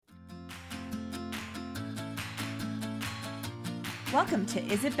Welcome to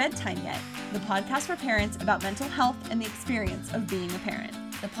Is It Bedtime Yet? The podcast for parents about mental health and the experience of being a parent.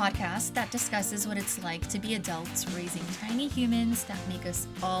 The podcast that discusses what it's like to be adults raising tiny humans that make us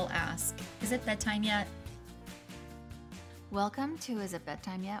all ask, is it bedtime yet? Welcome to Is It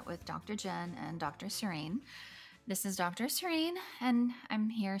Bedtime Yet with Dr. Jen and Dr. Serene. This is Dr. Serene, and I'm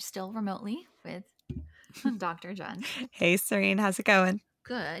here still remotely with Dr. Jen. Hey, Serene, how's it going?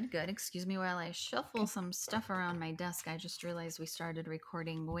 Good. Excuse me while I shuffle some stuff around my desk. I just realized we started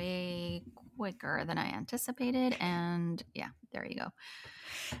recording way quicker than I anticipated, and yeah, there you go.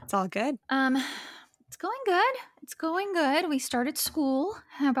 It's all good. It's going good. We started school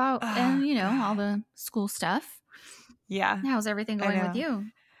and all the school stuff. Yeah. How's everything going with you?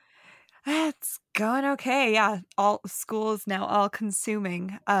 It's going okay. Yeah. All school is now all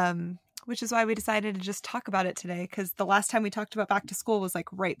consuming. Which is why we decided to just talk about it today, because the last time we talked about back to school was like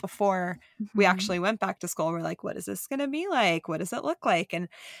right before we actually went back to school. We're like, what is this going to be like? What does it look like? And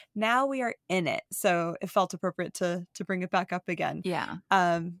now we are in it. So it felt appropriate to bring it back up again. Yeah.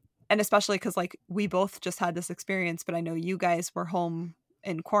 And especially because like we both just had this experience, but I know you guys were home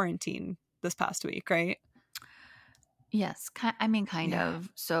in quarantine this past week, right? Yes. Kind of.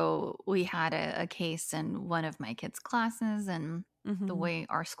 So we had a case in one of my kids' classes, and the way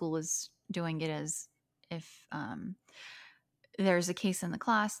our school is doing it is if there's a case in the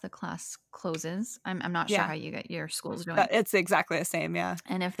class closes. I'm not sure how you get your school's doing. It's exactly the same, yeah.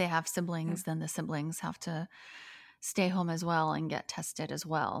 And if they have siblings, then the siblings have to stay home as well and get tested as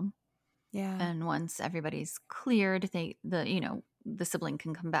well. Yeah. And once everybody's cleared, the sibling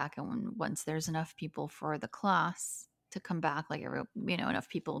can come back, and once there's enough people for the class to come back, like enough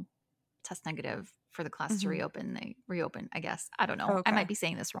people test negative for the class to reopen, they reopen, I guess. I don't know. Okay. I might be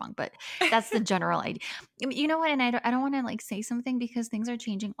saying this wrong, but that's the general idea. You know what? And I don't want to like say something because things are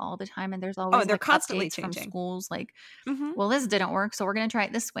changing all the time, and there's always they're constantly updates changing from schools like, well, this didn't work, so we're going to try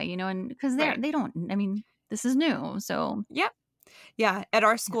it this way, and because they don't, I mean, this is new. So yep. Yeah. At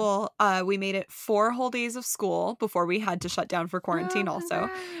our school, we made it 4 whole days of school before we had to shut down for quarantine also.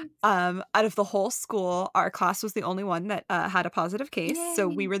 Out of the whole school, our class was the only one that had a positive case. Yay. So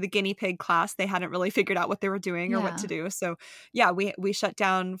we were the guinea pig class. They hadn't really figured out what they were doing or what to do. So yeah, we shut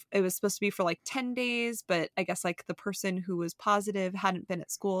down. It was supposed to be for like 10 days, but I guess like the person who was positive hadn't been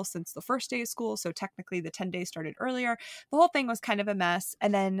at school since the first day of school. So technically the 10 days started earlier. The whole thing was kind of a mess.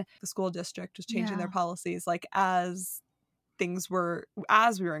 And then the school district was changing their policies like as we were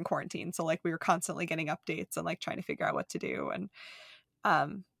in quarantine. So like we were constantly getting updates and like trying to figure out what to do. And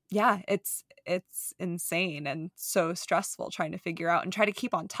it's insane and so stressful trying to figure out and try to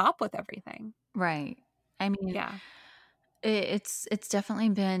keep on top with everything. Right. I mean, it's definitely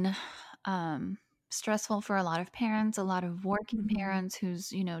been stressful for a lot of parents, a lot of working parents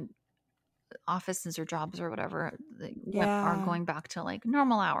whose, offices or jobs or whatever are going back to like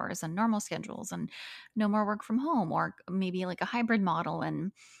normal hours and normal schedules and no more work from home, or maybe like a hybrid model,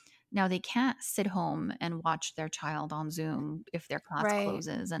 and now they can't sit home and watch their child on Zoom if their class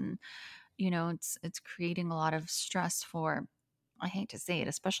closes. And it's creating a lot of stress for, I hate to say it,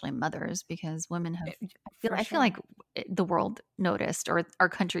 especially mothers, because women have I feel like the world noticed, or our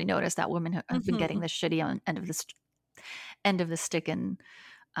country noticed, that women have been getting the shitty end of the stick and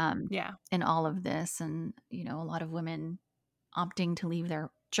in all of this. And a lot of women opting to leave their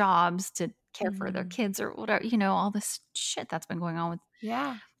jobs to care for their kids or whatever, all this shit that's been going on with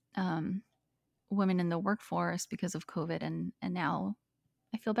women in the workforce because of COVID. And now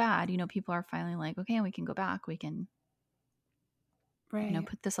I feel bad, people are finally like, okay, we can go back, we can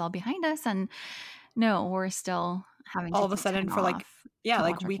put this all behind us. And no, we're still having all of a sudden for like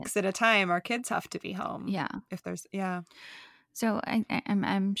weeks at a time our kids have to be home. If there's So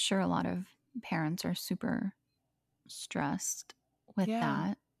I'm sure a lot of parents are super stressed with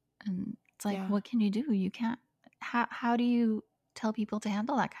that. And it's like, what can you do? You can't. How do you tell people to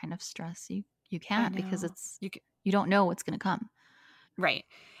handle that kind of stress? You can't, because you don't know what's going to come. Right.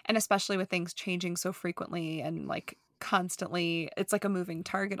 And especially with things changing so frequently and like constantly, it's like a moving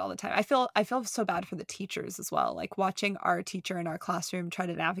target all the time. I feel so bad for the teachers as well, like watching our teacher in our classroom try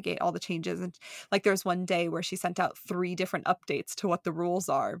to navigate all the changes. And like there's one day where she sent out 3 different updates to what the rules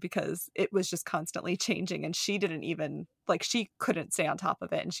are because it was just constantly changing, and she didn't even she couldn't stay on top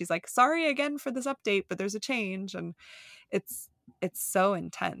of it. And she's like, sorry again for this update, but there's a change. And it's so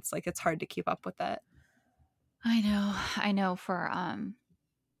intense, like it's hard to keep up with it. I know for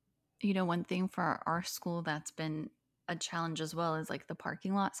one thing for our school that's been a challenge as well is like the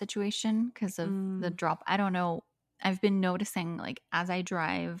parking lot situation because of the drop. I don't know. I've been noticing, like, as I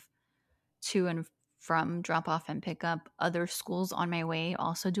drive to and from drop off and pick up, other schools on my way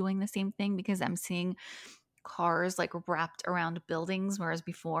also doing the same thing, because I'm seeing cars like wrapped around buildings, whereas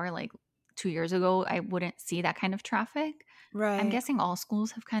before, like 2 years ago, I wouldn't see that kind of traffic. I'm Right. guessing all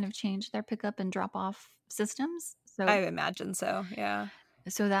schools have kind of changed their pickup and drop off systems. I imagine so. Yeah.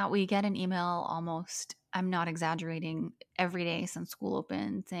 So that we get an email almost, I'm not exaggerating, every day since school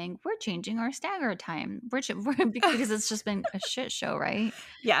opened saying, we're changing our stagger time. Because it's just been a shit show, right?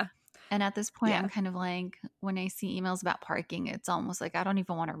 Yeah. And at this point, I'm kind of like, when I see emails about parking, it's almost like I don't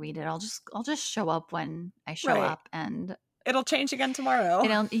even want to read it. I'll just show up when I show up, and it'll change again tomorrow.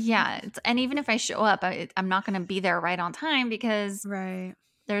 And even if I show up, I'm not going to be there right on time because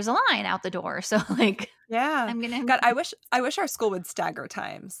there's a line out the door. So like, I'm gonna. God, I wish our school would stagger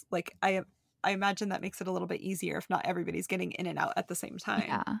times. Like I imagine that makes it a little bit easier if not everybody's getting in and out at the same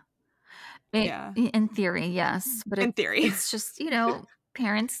time. In theory, yes, but in theory, it's just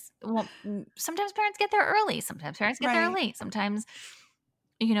parents. Well, sometimes parents get there early. Sometimes parents get there late. Sometimes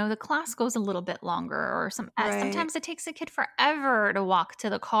the class goes a little bit longer, or sometimes it takes a kid forever to walk to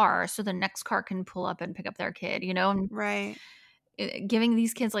the car so the next car can pull up and pick up their kid. Giving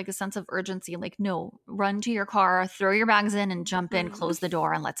these kids like a sense of urgency, like, no, run to your car, throw your bags in and jump in, close the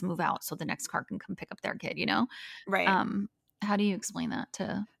door, and let's move out so the next car can come pick up their kid, how do you explain that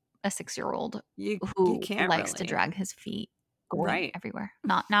to a 6-year-old who likes to drag his feet everywhere?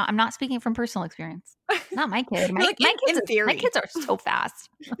 I'm not speaking from personal experience. Not my kid. My kids are so fast.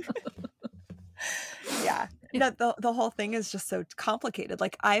 The whole thing is just so complicated.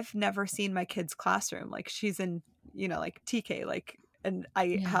 Like, I've never seen my kid's classroom. Like, she's in like TK, like, and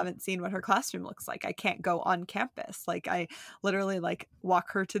I haven't seen what her classroom looks like. I can't go on campus. Like, I literally like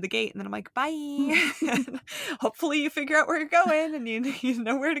walk her to the gate and then I'm like, bye. Hopefully you figure out where you're going and you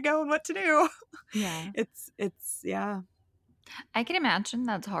know where to go and what to do. It's I can imagine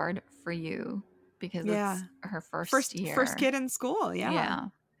that's hard for you because it's her first year. First kid in school.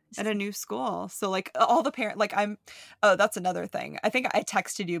 At a new school. So like all the parents, like that's another thing. I think I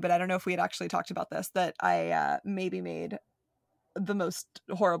texted you, but I don't know if we had actually talked about this, that I maybe made the most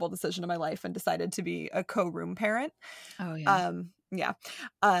horrible decision of my life and decided to be a co-room parent.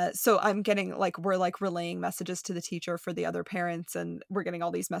 So I'm getting we're relaying messages to the teacher for the other parents, and we're getting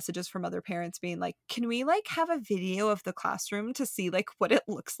all these messages from other parents being like, can we have a video of the classroom to see what it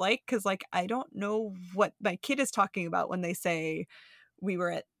looks like? Because I don't know what my kid is talking about when they say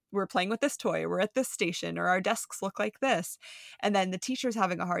we're playing with this toy, we're at this station, or our desks look like this. And then the teacher's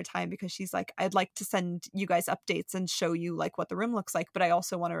having a hard time because she's like, I'd like to send you guys updates and show you what the room looks like, but I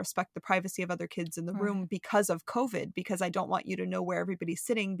also want to respect the privacy of other kids in the room because of COVID, because I don't want you to know where everybody's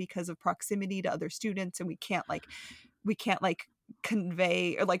sitting because of proximity to other students. And we can't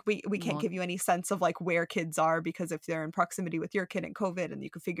convey, or we can't give you any sense of where kids are, because if they're in proximity with your kid and COVID and you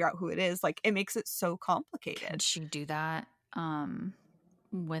can figure out who it is, it makes it so complicated. Can she do that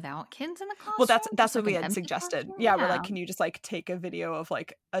without kids in the classroom? Well, that's what we had suggested. We're like, can you just take a video of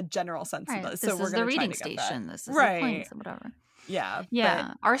a general sense of this? So we're going to reading station. This is the planes, whatever.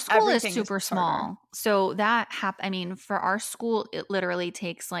 Our school is super small, so that for our school, it literally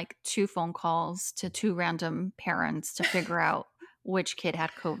takes 2 phone calls to 2 random parents to figure out which kid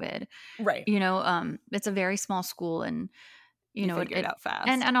had COVID. It's a very small school, and figure it out fast,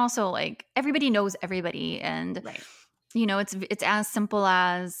 and also everybody knows everybody, and it's as simple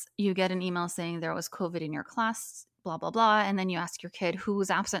as you get an email saying there was COVID in your class, blah, blah, blah. And then you ask your kid who was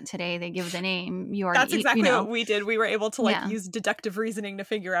absent today. They give the name. That's exactly what we did. We were able to use deductive reasoning to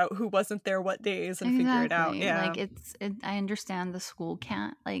figure out who wasn't there what days and figure it out. Yeah. I understand the school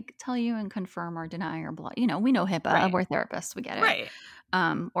can't tell you and confirm or deny or blah. We know HIPAA. We're therapists. We get it. Right.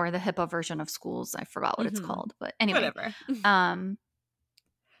 Or the HIPAA version of schools. I forgot what it's called. But anyway. Whatever.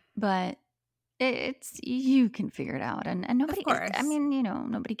 But it's you can figure it out, and nobody.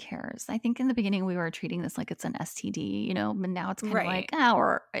 Nobody cares. I think in the beginning we were treating this like it's an STD, but now it's kind of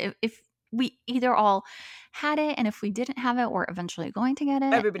or if we either all had it, and if we didn't have it, we're eventually going to get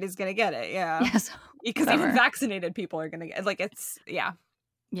it. Everybody's gonna get it, Yes, because even vaccinated people are gonna get it's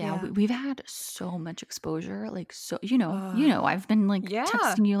we've had so much exposure, I've been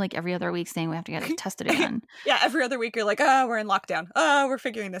texting you every other week saying we have to get it tested again. Every other week you're like, we're in lockdown, we're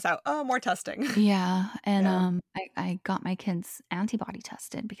figuring this out, more testing. And I got my kids antibody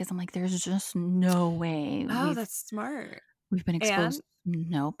tested because I'm like, there's just no way. That's smart. We've been exposed.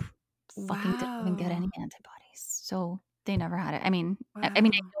 Nope. Fucking didn't even get any antibodies, so they never had it. I know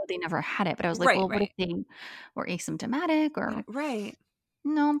they never had it, but I was like, what if they were asymptomatic or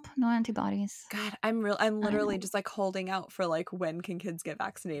Nope, no antibodies. God, I'm literally just holding out for when can kids get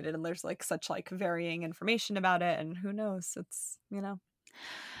vaccinated, and there's such varying information about it, and who knows? It's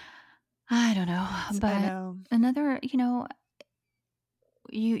I don't know, but another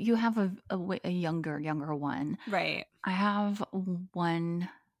you have a younger one. Right. I have one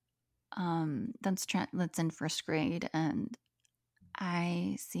that's in first grade, and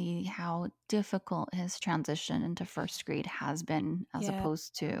I see how difficult his transition into first grade has been as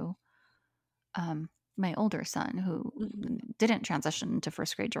opposed to my older son, who didn't transition into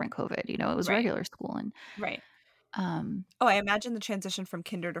first grade during COVID. It was regular school. And right. I imagine the transition from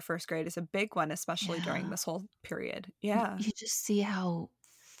kinder to first grade is a big one, especially during this whole period. Yeah. You just see how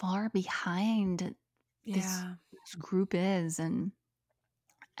far behind this group is. And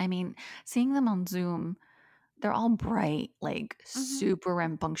I mean, seeing them on Zoom, they're all bright, like super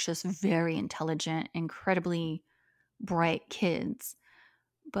rambunctious, very intelligent, incredibly bright kids.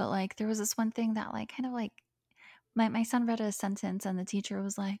 But like there was this one thing that like kind of like my son read a sentence and the teacher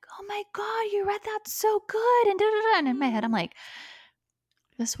was like, "Oh my God, you read that so good." And da-da-da. And in my head, I'm like,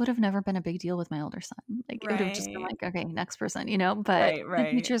 this would have never been a big deal with my older son. Like it would have just been like, okay, next person, But the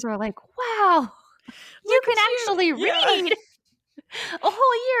teachers were like, wow, you can actually read a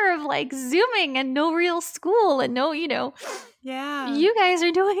whole year of like Zooming and no real school and no, Yeah. You guys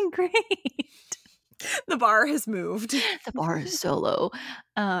are doing great. The bar has moved. The bar is so low.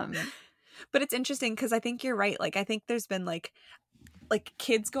 But it's interesting because I think you're right. Like, I think there's been like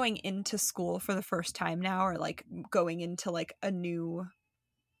kids going into school for the first time now, or like going into like a new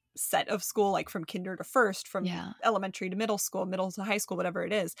set of school, like from kinder to first, from elementary to middle school, middle to high school, whatever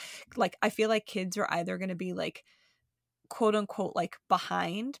it is. Like, I feel like kids are either going to be like, quote unquote, like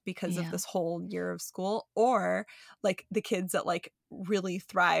behind because of this whole year of school, or like the kids that like really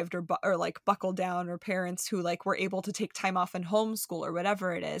thrived or like buckled down, or parents who like were able to take time off and homeschool or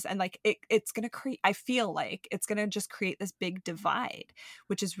whatever it is. And like it's going to create, I feel like it's going to just create this big divide,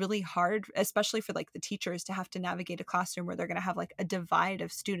 which is really hard, especially for like the teachers to have to navigate a classroom where they're going to have like a divide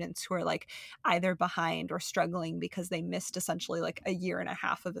of students who are like either behind or struggling because they missed essentially like a year and a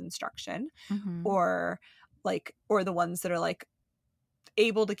half of instruction, or the ones that are like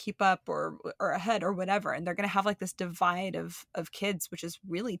able to keep up or ahead or whatever, and they're going to have like this divide of kids, which is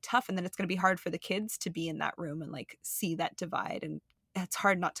really tough. And then it's going to be hard for the kids to be in that room and like see that divide, and it's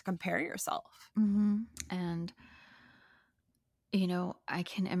hard not to compare yourself. And I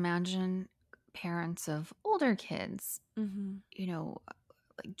can imagine parents of older kids,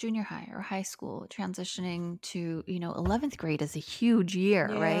 like junior high or high school, transitioning to 11th grade is a huge year,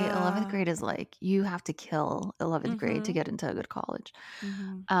 right? 11th grade is like you have to kill 11th grade to get into a good college.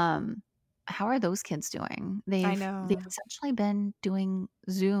 How are those kids doing? They've essentially been doing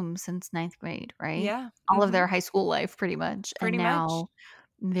Zoom since 9th grade, right? All of their high school life, pretty much. And now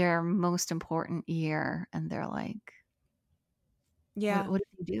their most important year, and they're like, what do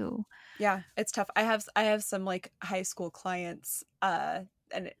you do? It's tough. I have some like high school clients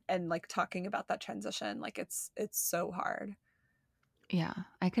and like talking about that transition, like it's so hard.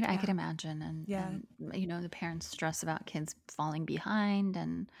 I could imagine. And the parents stress about kids falling behind,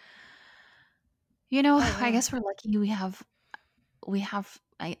 and I guess we're lucky we have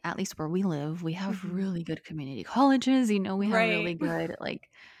at least where we live, we have really good community colleges. We have really good, like,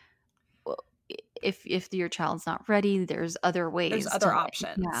 if your child's not ready, there's other ways. There's other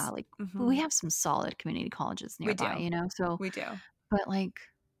options. We have some solid community colleges nearby, so we do. But like,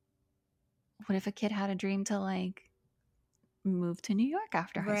 what if a kid had a dream to like move to New York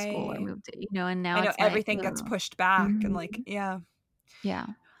after high school, or move to, and now it's everything gets pushed back and like,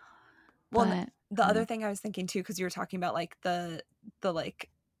 Well, the other thing I was thinking too, because you were talking about like the like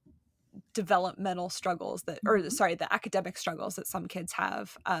developmental struggles the academic struggles that some kids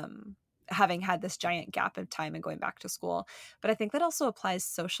have, having had this giant gap of time and going back to school. But I think that also applies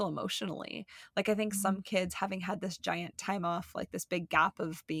social emotionally. Like, I think some kids, having had this giant time off, like this big gap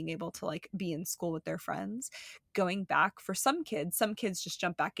of being able to like be in school with their friends, going back, for some kids just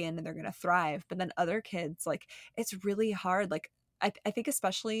jump back in and they're going to thrive. But then other kids, like, it's really hard. Like, I think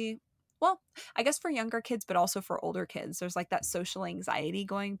especially, well, I guess for younger kids, but also for older kids, there's like that social anxiety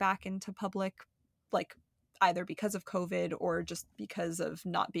going back into public, like either because of COVID or just because of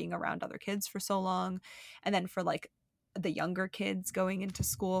not being around other kids for so long. And then for like the younger kids going into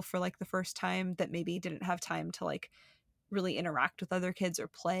school for like the first time that maybe didn't have time to like really interact with other kids or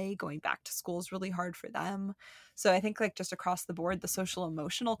play, going back to school is really hard for them. So I think like just across the board, the social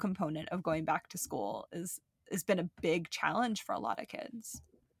emotional component of going back to school has been a big challenge for a lot of kids.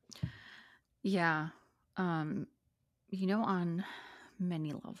 Yeah. On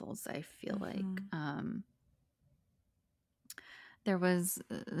many levels, I feel like there was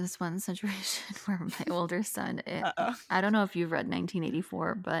this one situation where my older son, I don't know if you've read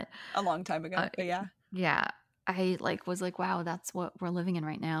 1984, but a long time ago, but I like was like, wow, that's what we're living in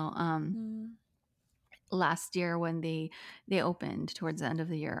right now. last year when they opened towards the end of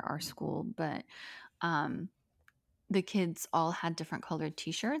the year, our school, but the kids all had different colored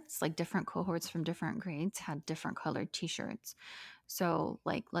t-shirts, like different cohorts from different grades had different colored t-shirts. So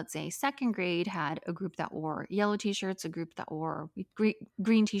like, let's say second grade had a group that wore yellow t-shirts, a group that wore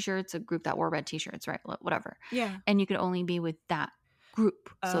green t-shirts, a group that wore red t-shirts, right? Whatever. Yeah. And you could only be with that group.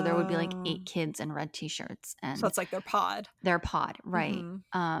 So there would be like 8 kids in red t-shirts. And so it's like their pod. Their pod, right.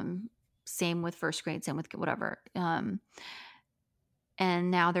 Same with first grade, same with whatever.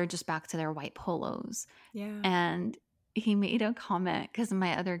 And now they're just back to their white polos. Yeah. And he made a comment because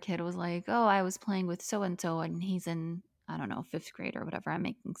my other kid was like, oh, I was playing with so-and-so and he's in, I don't know, 5th grade or whatever. I'm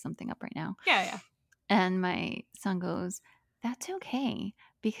making something up right now. Yeah. And my son goes, that's okay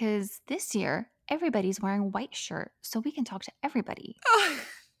because this year everybody's wearing white shirt so we can talk to everybody.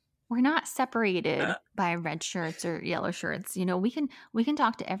 We're not separated by red shirts or yellow shirts. You know, we can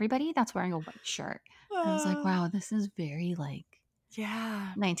talk to everybody that's wearing a white shirt. I was like, wow, this is very like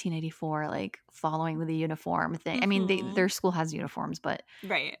 1984, like following the uniform thing. I mean, their school has uniforms, but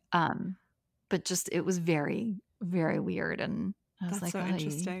right. But just it was very, very weird, and I was that's like, so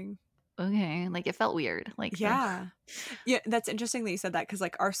interesting. Okay, like it felt weird. Like yeah, that's interesting that you said that because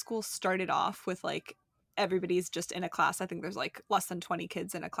like our school started off with like everybody's just in a class. I think there's like less than 20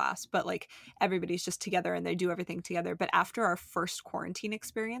 kids in a class, but like everybody's just together and they do everything together. But after our first quarantine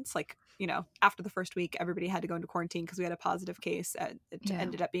experience, like, you know, after the first week, everybody had to go into quarantine because we had a positive case. It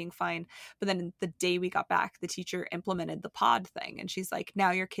ended up being fine. But then the day we got back, the teacher implemented the pod thing. And she's like,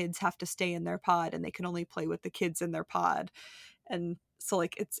 now your kids have to stay in their pod and they can only play with the kids in their pod. And so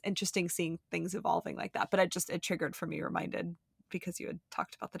like, it's interesting seeing things evolving like that. But it triggered for me, reminded because you had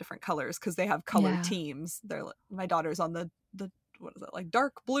talked about the different colors because they have colored teams. They're my daughter's on the what is it, like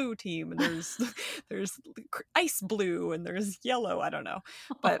dark blue team, and there's ice blue and there's yellow. I don't know,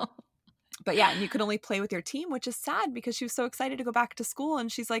 but yeah, and you could only play with your team, which is sad because she was so excited to go back to school, and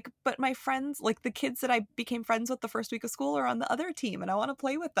she's like, but my friends, like the kids that I became friends with the first week of school, are on the other team, and I want to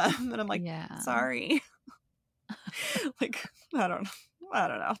play with them. And I'm like, sorry. Like, I don't know.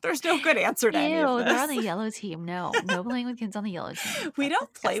 There's no good answer to any of this. They're on the yellow team. No playing with kids on the yellow team. We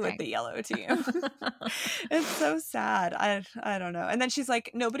don't play with the yellow team. It's so sad. I don't know. And then she's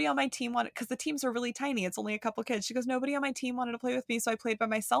like, nobody on my team wanted, because the teams are really tiny. It's only a couple kids. She goes, nobody on my team wanted to play with me, so I played by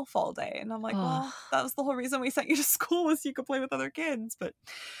myself all day. And I'm like, well, that was the whole reason we sent you to school, was so you could play with other kids. But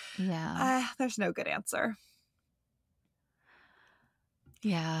there's no good answer.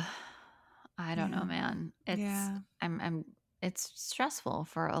 Yeah. I don't know, man. It's stressful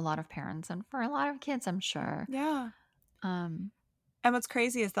for a lot of parents and for a lot of kids, I'm sure. Yeah. And what's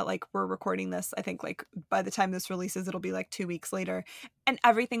crazy is that like we're recording this, I think like by the time this releases, it'll be like 2 weeks later, and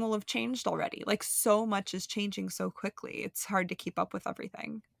everything will have changed already. Like so much is changing so quickly. It's hard to keep up with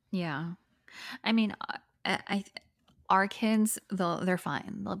everything. Yeah. I mean, our kids, they're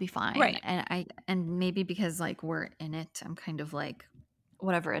fine. They'll be fine. Right. And maybe because like we're in it, I'm kind of like,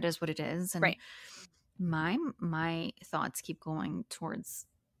 whatever it is, what it is. And right. My thoughts keep going towards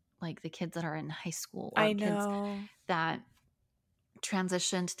like the kids that are in high school, or I know. kids that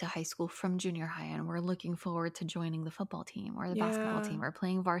transitioned to high school from junior high and we're looking forward to joining the football team or the basketball team or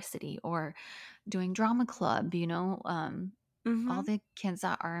playing varsity or doing drama club, you know, all the kids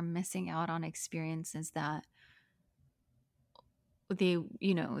that are missing out on experiences that they've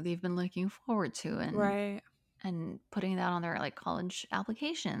been looking forward to, and right. and putting that on their like college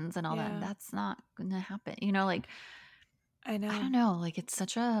applications and all that. That's not going to happen. You know, like, I know. I don't know. Like, it's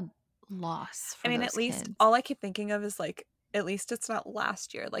such a loss for at least kids. All I keep thinking of is like, at least it's not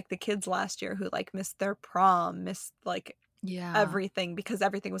last year. Like the kids last year who like missed their prom, missed like everything because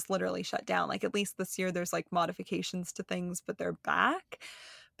everything was literally shut down. Like at least this year there's like modifications to things, but they're back.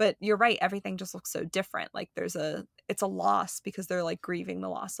 But you're right. Everything just looks so different. Like it's a loss because they're like grieving the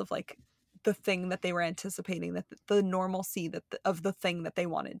loss of like the thing that they were anticipating, that the normalcy of the thing that they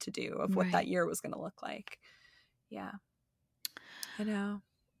wanted to do, of what that year was going to look like. Yeah. I know.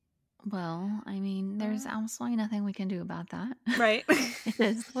 Well, I mean, there's absolutely nothing we can do about that. Right. It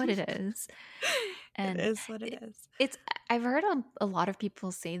is what it is. And it is what it is. I've heard a lot of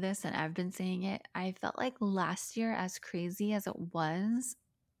people say this, and I've been saying it. I felt like last year, as crazy as it was,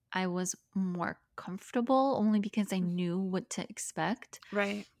 I was more comfortable only because I knew what to expect.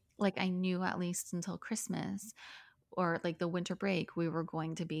 Right. Like I knew at least until Christmas or like the winter break, we were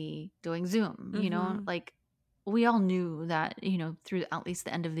going to be doing Zoom, you know, like we all knew that, you know, through at least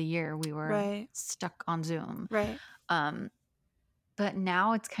the end of the year, we were stuck on Zoom. Right. But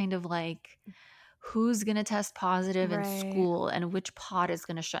now it's kind of like, who's going to test positive in school and which pod is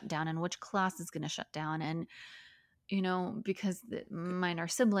going to shut down and which class is going to shut down. And, you know, because mine are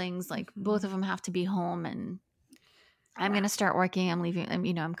siblings, like both of them have to be home, and I'm going to start working. I'm leaving,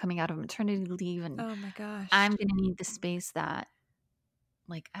 I'm coming out of maternity leave, and oh my gosh, I'm going to need the space that,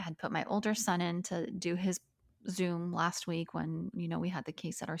 like, I had put my older son in to do his Zoom last week when, we had the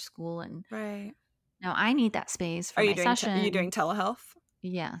case at our school, and right. now I need that space for my session. Are you doing telehealth?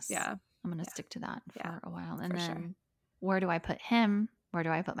 Yes. Yeah. I'm going to stick to that for a while. And then sure. Where do I put him? Where do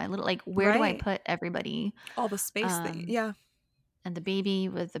I put my little, like, where do I put everybody? All the space and the baby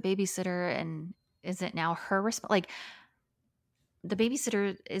with the babysitter, and is it now her like, the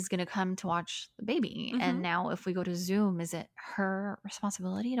babysitter is going to come to watch the baby. And now if we go to Zoom, is it her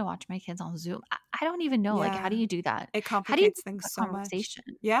responsibility to watch my kids on Zoom? I don't even know. Like, how do you do that? It complicates things so much.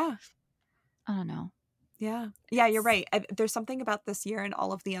 Yeah. I don't know. Yeah. Yeah, you're right. There's something about this year and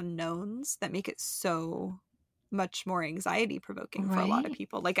all of the unknowns that make it so much more anxiety provoking for a lot of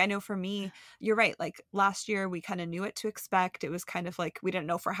people. Like, I know for me, you're right. Like, last year we kind of knew what to expect. It was kind of like, we didn't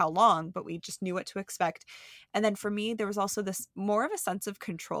know for how long, but we just knew what to expect. And then for me, there was also this more of a sense of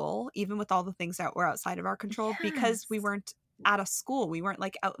control, even with all the things that were outside of our control, because we weren't at a school. We weren't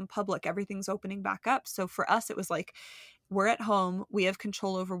like out in public. Everything's opening back up. So for us, it was like, we're at home, we have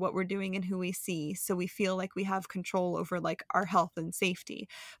control over what we're doing and who we see. So we feel like we have control over like our health and safety.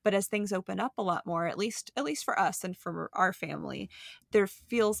 But as things open up a lot more, at least for us and for our family, there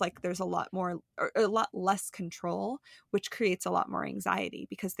feels like there's a lot more, or a lot less control, which creates a lot more anxiety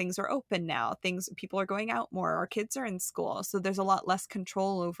because things are open now. People are going out more. Our kids are in school. So there's a lot less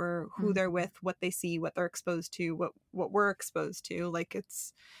control over who they're with, what they see, what they're exposed to, what we're exposed to. Like,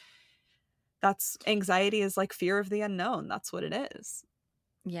 that's anxiety is like fear of the unknown. That's what it is.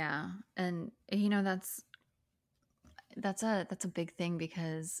 Yeah. And that's a big thing,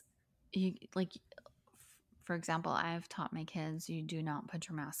 because you, like, for example, I've taught my kids, you do not put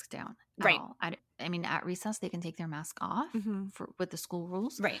your mask down at all. I mean, at recess they can take their mask off with the school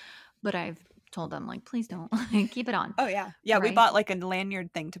rules. Right. But I've told them, like, please don't keep it on. Oh yeah. Yeah. Right? We bought like a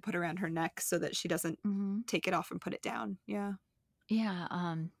lanyard thing to put around her neck so that she doesn't take it off and put it down. Yeah. Yeah.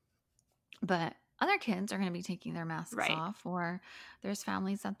 But other kids are going to be taking their masks off, or there's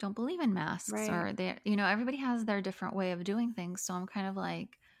families that don't believe in masks, or they, everybody has their different way of doing things. So I'm kind of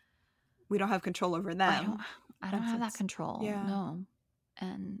like, we don't have control over them. I don't have that control. Yeah. No.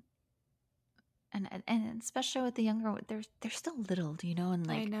 And especially with the younger, they're still little, and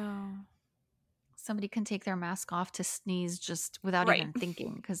like, I know. Somebody can take their mask off to sneeze just without even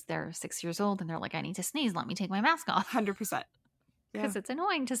thinking, because they're 6 years old and they're like, I need to sneeze. Let me take my mask off. 100%. Because it's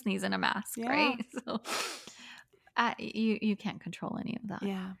annoying to sneeze in a mask, right? So you can't control any of that.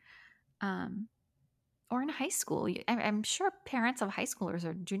 Yeah. Or in high school, I'm sure parents of high schoolers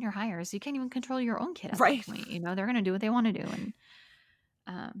or junior hires, you can't even control your own kid at that point. They're going to do what they want to do,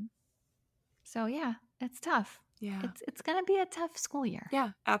 and so yeah, it's tough. Yeah, it's going to be a tough school year.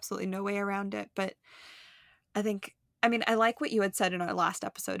 Yeah, absolutely, no way around it. But I like what you had said in our last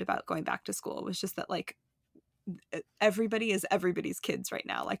episode about going back to school. It was just that, like, everybody is everybody's kids right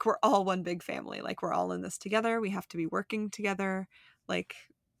now. Like, we're all one big family. Like, we're all in this together. We have to be working together. Like,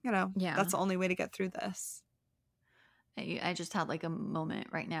 that's the only way to get through this. I just had like a moment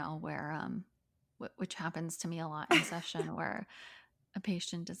right now where which happens to me a lot in session, where a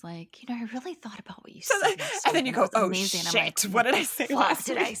patient is like, I really thought about what you said, and then you go, oh shit, I'm like, what did I say last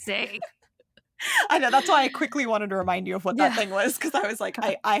week? What did I say? I know, that's why I quickly wanted to remind you of what that thing was, because I was like,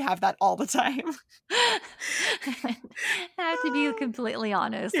 I have that all the time. I have to be completely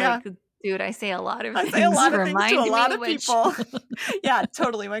honest. Yeah. Like, dude, I say a lot of things. I say a lot of things to a lot of people. Yeah,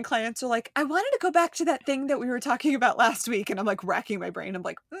 totally. When clients are like, I wanted to go back to that thing that we were talking about last week, and I'm like racking my brain. I'm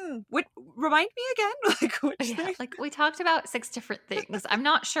like, what? Remind me again? Like, which thing? Like, we talked about 6 different things. I'm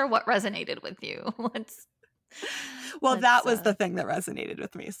not sure what resonated with you. That was the thing that resonated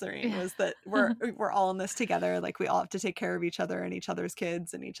with me, Serene, was that we're all in this together. Like, we all have to take care of each other and each other's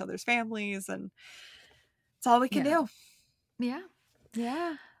kids and each other's families, and it's all we can do. Yeah.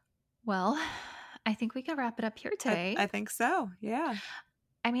 Yeah. Well, I think we can wrap it up here today. I think so. Yeah.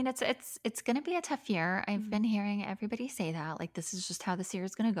 I mean, it's going to be a tough year. I've been hearing everybody say that. Like, this is just how this year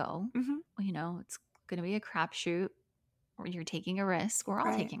is going to go. It's going to be a crapshoot, or you're taking a risk. We're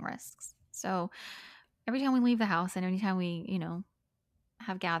all taking risks. So every time we leave the house, and anytime we,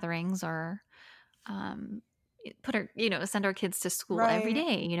 have gatherings, or send our kids to school every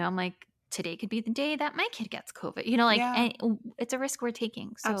day, I'm like, today could be the day that my kid gets COVID, and it's a risk we're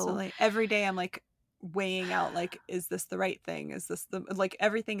taking. So absolutely. Every day I'm like weighing out, like, is this the right thing? Is this like,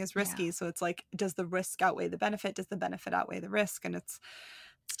 everything is risky. Yeah. So it's like, does the risk outweigh the benefit? Does the benefit outweigh the risk? And it's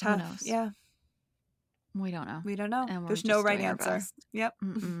tough. Who knows? Yeah. We don't know. And there's no right answer. Yep.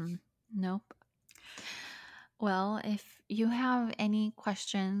 Nope. Well, if you have any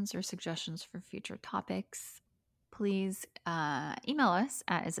questions or suggestions for future topics, please email us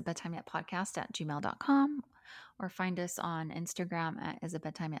at isitbedtimeyetpodcast@gmail.com or find us on Instagram at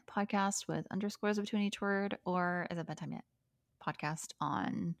isitbedtimeyetpodcast with underscores between each word, or isitbedtimeyetpodcast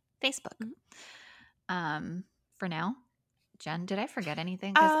on Facebook. For now, Jen, did I forget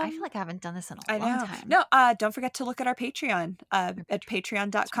anything? Because I feel like I haven't done this in a long time. No, don't forget to look at our Patreon at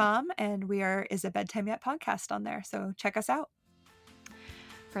patreon.com, right. And we are Is It Bedtime Yet podcast on there. So check us out.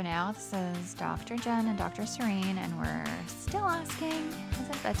 For now, this is Dr. Jen and Dr. Serene, and we're still asking, is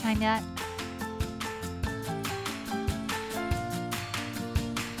it bedtime yet?